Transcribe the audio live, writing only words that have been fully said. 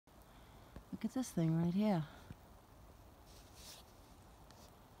Look at this thing right here.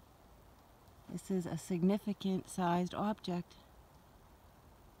 This is a significant sized object.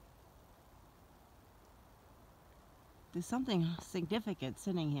 There's something significant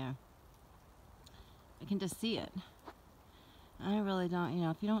sitting here. I can just see it. I really don't,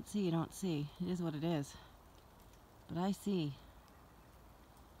 if you don't see, you don't see. It is what it is. But I see.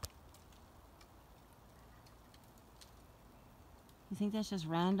 You think that's just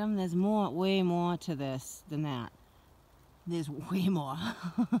random? There's way more to this than that. There's way more.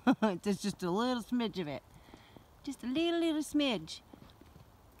 There's just a little smidge of it. Just a little smidge.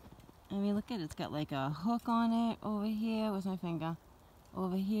 I mean, look at it. It's got like a hook on it over here. Where's my finger?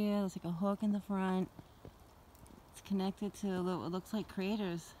 Over here. There's like a hook in the front. It's connected to what looks like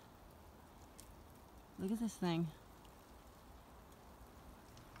craters. Look at this thing.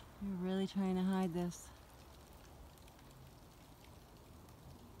 You're really trying to hide this.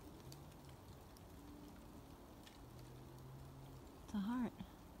 It's a heart.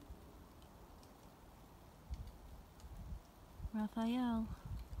 Raphael.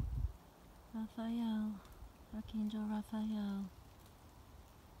 Raphael. Archangel Raphael.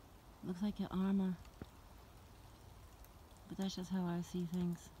 Looks like your armor. But that's just how I see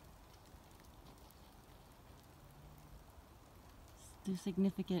things. Through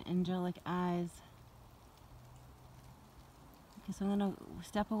significant angelic eyes. Okay, so I'm going to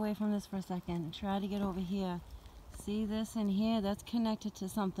step away from this for a second and try to get over here. See this in here? That's connected to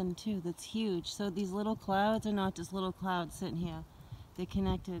something too that's huge. So these little clouds are not just little clouds sitting here. They're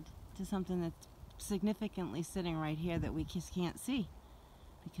connected to something that's significantly sitting right here that we just can't see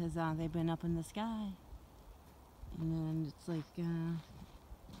because they've been up in the sky. And it's like,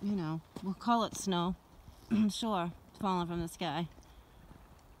 we'll call it snow. Sure, it's falling from the sky.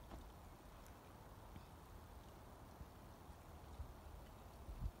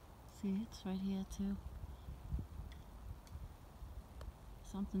 See, it's right here too.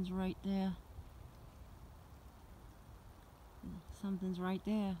 Something's right there. Something's right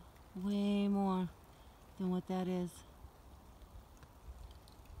there. Way more than what that is.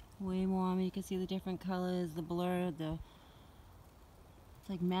 Way more. I mean, you can see the different colors, the blur, it's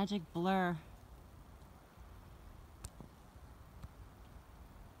like magic blur.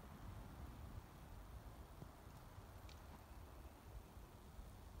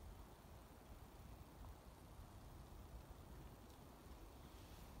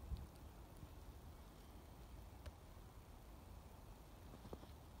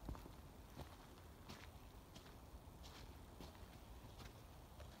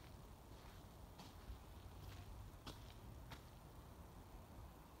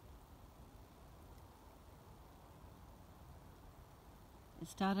 It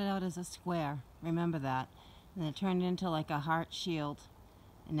started out as a square, remember that, and it turned into like a heart shield,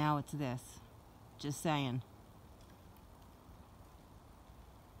 and now it's this. Just saying.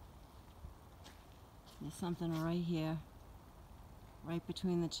 There's something right here, right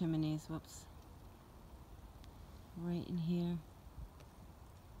between the chimneys, whoops. Right in here.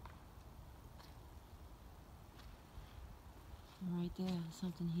 Right there,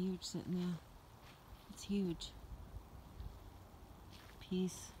 something huge sitting there. It's huge.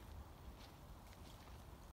 Peace.